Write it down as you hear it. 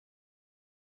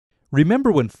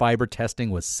Remember when fiber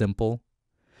testing was simple?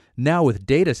 Now with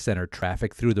data center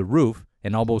traffic through the roof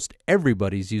and almost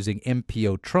everybody's using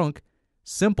MPO trunk,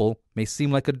 simple may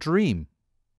seem like a dream.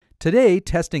 Today,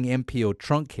 testing MPO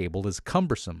trunk cable is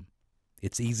cumbersome.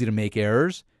 It's easy to make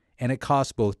errors, and it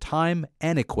costs both time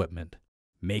and equipment.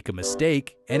 Make a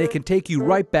mistake, and it can take you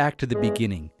right back to the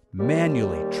beginning,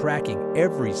 manually tracking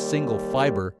every single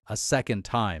fiber a second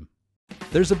time.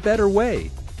 There's a better way.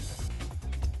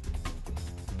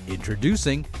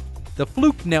 Introducing the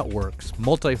Fluke Networks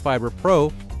MultiFIber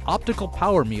Pro optical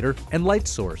power meter and light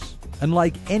source.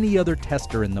 Unlike any other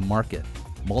tester in the market,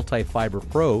 MultiFIber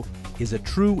Pro is a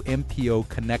true MPO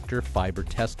connector fiber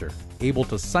tester, able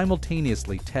to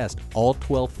simultaneously test all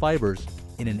 12 fibers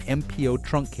in an MPO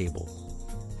trunk cable.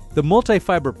 The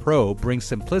MultiFIber Pro brings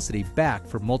simplicity back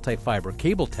for multi-fiber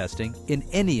cable testing in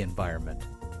any environment.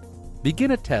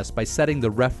 Begin a test by setting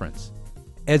the reference.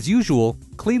 As usual,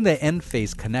 clean the end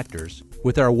face connectors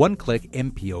with our one-click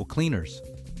MPO cleaners.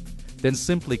 Then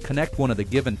simply connect one of the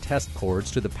given test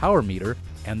cords to the power meter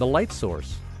and the light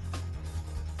source.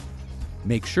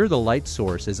 Make sure the light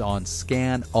source is on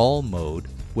Scan All mode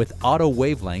with auto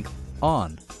wavelength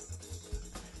on.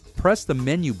 Press the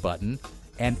menu button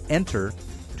and enter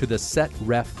to the Set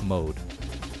Ref mode.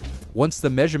 Once the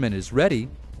measurement is ready,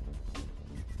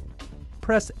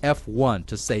 press F1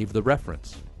 to save the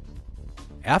reference.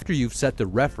 After you've set the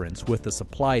reference with the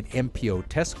supplied MPO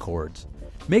test cords,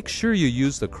 make sure you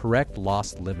use the correct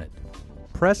loss limit.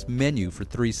 Press Menu for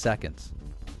 3 seconds.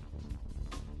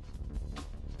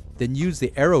 Then use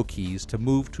the arrow keys to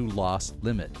move to loss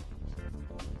limit.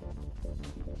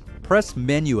 Press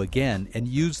Menu again and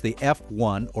use the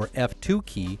F1 or F2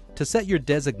 key to set your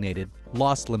designated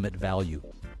loss limit value.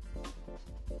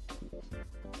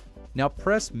 Now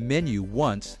press Menu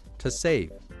once to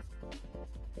save,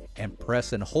 and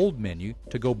press and hold Menu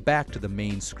to go back to the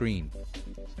main screen.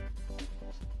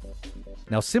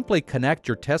 Now simply connect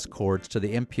your test cords to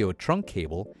the MPO trunk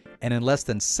cable, and in less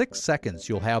than 6 seconds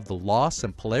you'll have the loss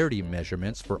and polarity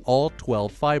measurements for all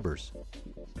 12 fibers.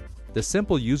 The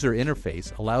simple user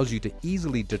interface allows you to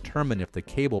easily determine if the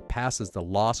cable passes the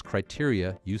loss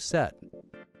criteria you set.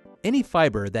 Any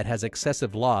fiber that has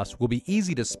excessive loss will be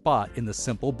easy to spot in the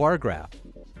simple bar graph.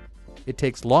 It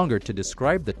takes longer to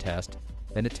describe the test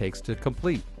than it takes to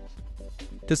complete.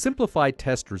 To simplify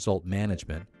test result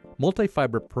management,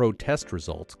 MultiFIber Pro test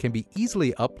results can be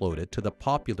easily uploaded to the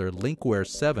popular Linkware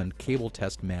 7 cable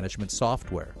test management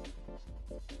software.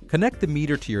 Connect the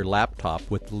meter to your laptop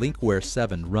with Linkware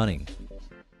 7 running.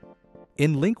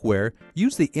 In Linkware,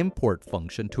 use the import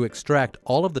function to extract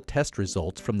all of the test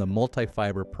results from the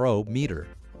MultiFIber Pro meter.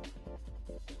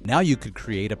 Now you could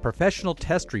create a professional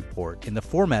test report in the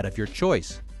format of your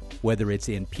choice, whether it's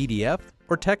in PDF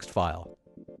or text file.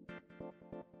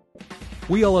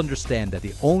 We all understand that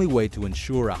the only way to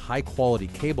ensure a high-quality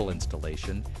cable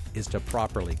installation is to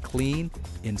properly clean,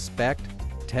 inspect,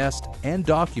 test, and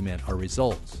document our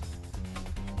results.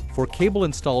 For cable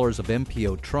installers of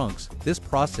MPO trunks, this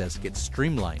process gets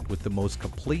streamlined with the most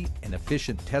complete and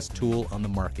efficient test tool on the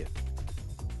market.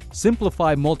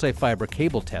 Simplify multi-fiber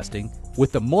cable testing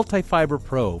with the MultiFIber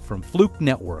Pro from Fluke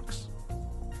Networks.